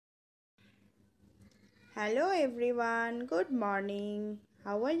Hello everyone, good morning.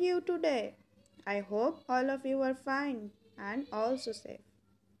 How are you today? I hope all of you are fine and also safe.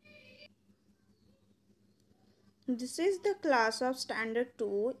 This is the class of Standard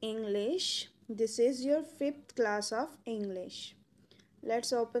 2 English. This is your fifth class of English.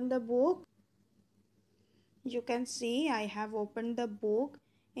 Let's open the book. You can see I have opened the book.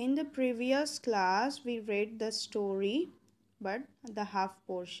 In the previous class, we read the story, but the half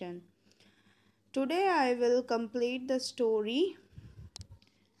portion. Today, I will complete the story.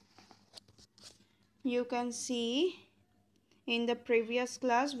 You can see in the previous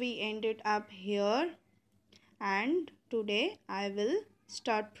class we ended up here and today I will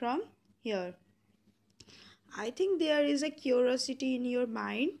start from here. I think there is a curiosity in your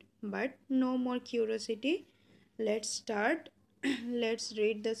mind, but no more curiosity. Let's start. Let's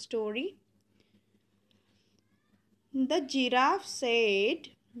read the story. The giraffe said,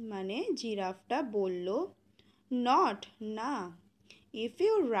 মানে জিরাফটা বলল, not না, if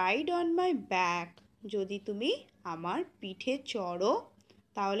you ride on my back, যদি তুমি আমার পিঠে চড়ো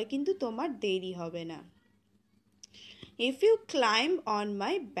তাহলে কিন্তু তোমার দেরি হবে না। if you climb on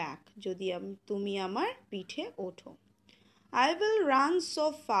my back, যদি তুমি আমার পিঠে ওঠো, I will run so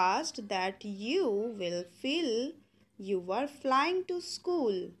fast that you will feel you are flying to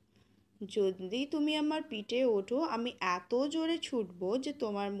school. যদি তুমি আমার পিঠে ওঠো আমি এত জোরে ছুটবো যে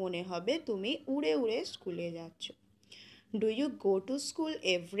তোমার মনে হবে তুমি উড়ে উড়ে স্কুলে যাচ্ছ। Do you go to school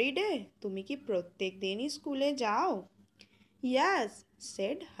every day? তুমি কি প্রত্যেক দিনই স্কুলে যাও? ইয়াস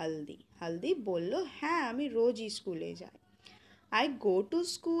সেড হালদি। হালদি বলল, হ্যাঁ আমি রোজই স্কুলে যাই। I go to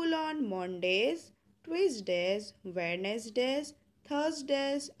school on Mondays, Tuesdays, Wednesdays,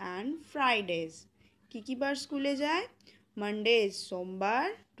 Thursdays and Fridays. কি বার স্কুলে যায়? Mondays সোমবার,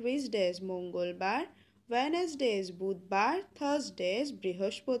 Tuesdays মঙ্গলবার, Wednesdays বুধবার, Thursdays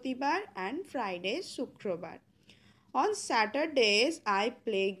বৃহস্পতিবার and Fridays শুক্রবার. On Saturdays I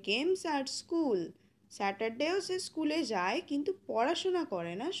play games at school. স্যাটারডেও সে স্কুলে যায় কিন্তু পড়াশোনা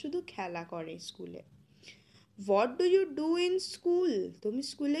করে না, শুধু খেলা করে স্কুলে। What do you do in school? তুমি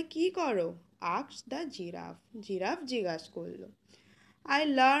স্কুলে কি করো? asked the giraffe. জিরাফ জিজ্ঞাসা করলো। I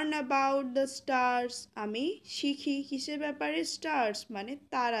learn about the stars. আমি শিখি কিসের ব্যাপারে? stars মানে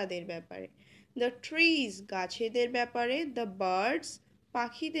তারাদের ব্যাপারে। The trees গাছেদের ব্যাপারে। The birds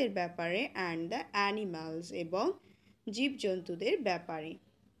পাখিদের ব্যাপারে and the animals এবং জীবজন্তুদের ব্যাপারে।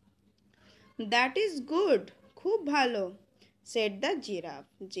 That is good. খুব ভালো, said the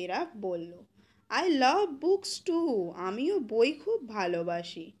giraffe. জিরাফ বলল। I love books too. আমিও বই খুব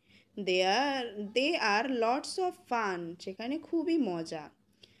ভালোবাসি। They are lots of fun. সেখানে খুবই মজা।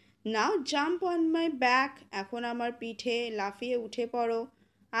 Now jump on my back. এখন আমার পিঠে লাফিয়ে উঠে পড়ো।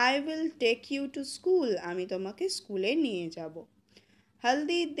 I will take you to school. আমি তোমাকে স্কুলে নিয়ে যাব।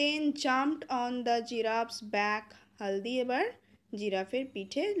 Haldi then jumped on the giraffe's back. Haldi এবার জিরাফের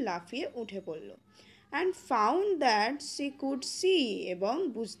পিঠে লাফিয়ে উঠে পড়ল। And found that she could see. এবং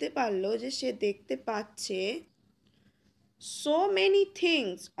বুঝতে পারল যে সে দেখতে পাচ্ছে so many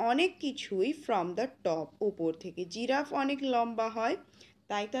things. অনেক কিছুই from the top. উপর থেকে। জিরাফ অনেক লম্বা হয়,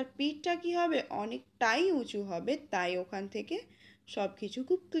 তাই তার পিঠটা কি হবে? অনেকটাই উঁচু হবে, তাই ওখান থেকে সব কিছু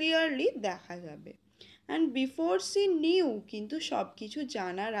খুব ক্লিয়ারলি দেখা যাবে। অ্যান্ড বিফোর সি নিউ, কিন্তু সব কিছু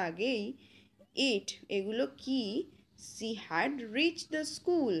জানার আগেই এগুলো কি, she had reach the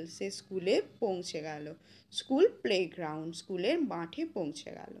school, সে স্কুলে পৌঁছে গেল। স্কুল প্লেগ্রাউন্ড, স্কুলের মাঠে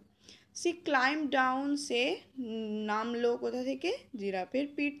পৌঁছে গেল। সি ক্লাইম ডাউন, সে নামলো কোথা থেকে? জিরাফের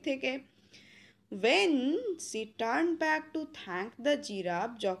পিঠ থেকে। When she turned back to thank the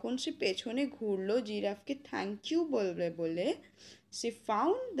giraffe, যখন সে পেছনে ঘুরলো জিরাফকে থ্যাংক ইউ বলবে বলে, she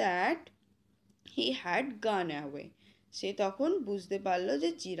found that he had gone away. সে তখন বুঝতে পারলো যে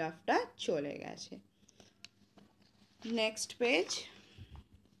জিরাফটা চলে গেছে। Next page.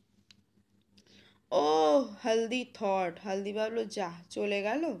 ও হালদি থট, হালদি ভাবলো যা চলে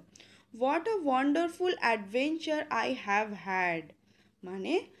গেল। What a wonderful adventure I have had,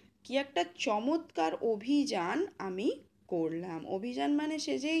 মানে কি একটা চমৎকার অভিযান আমি করলাম। অভিযান মানে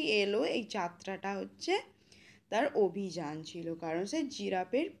সে যেই এলো, এই যাত্রাটা হচ্ছে তার অভিযান ছিল, কারণ সে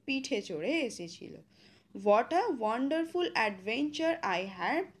জিরাফের পিঠে চড়ে এসেছিল। What a wonderful adventure I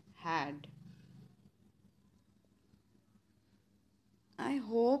have had. I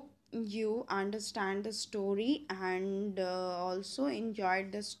hope you understand the story and also enjoyed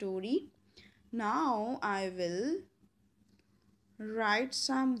the story. Now I will write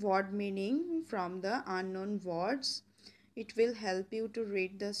some word meaning from the unknown words. It will help you to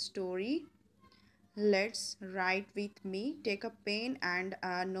read the story. Let's write with me. Take a pen and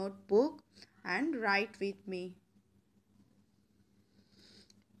a notebook and write with me.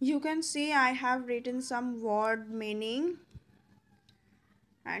 You can see I have written some word meaning,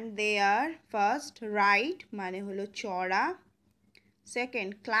 and they are: first, ride মানে হলো চড়া;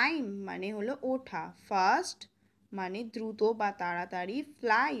 second, climb মানে হলো ওঠা; first মানে দ্রুত বা তাড়াতাড়ি;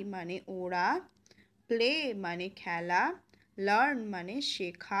 ফ্লাই মানে ওড়া; প্লে মানে খেলা; লার্ন মানে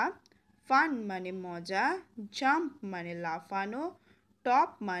শেখা; ফান মানে মজা; জাম্প মানে লাফানো; টপ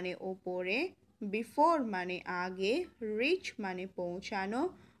মানে ওপরে; বিফোর মানে আগে; রিচ মানে পৌঁছানো;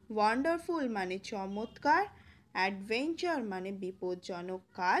 ওয়ান্ডারফুল মানে চমৎকার; অ্যাডভেঞ্চার মানে বিপজ্জনক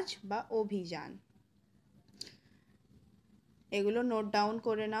কাজ বা অভিযান। এগুলো নোট ডাউন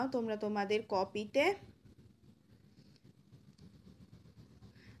করে নাও তোমরা তোমাদের কপিতে।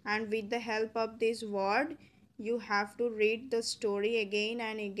 And with the help of this word you have to read the story again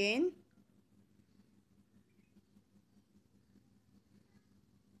and again.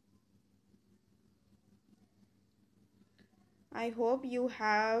 I hope you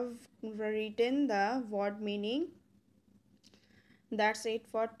have written the word meaning. That's it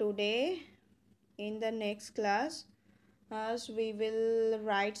for today. In the next class, as we will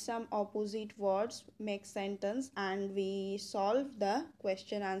write some opposite words, make sentence, and we solve the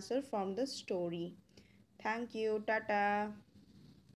question answer from the story. Thank you. Tata.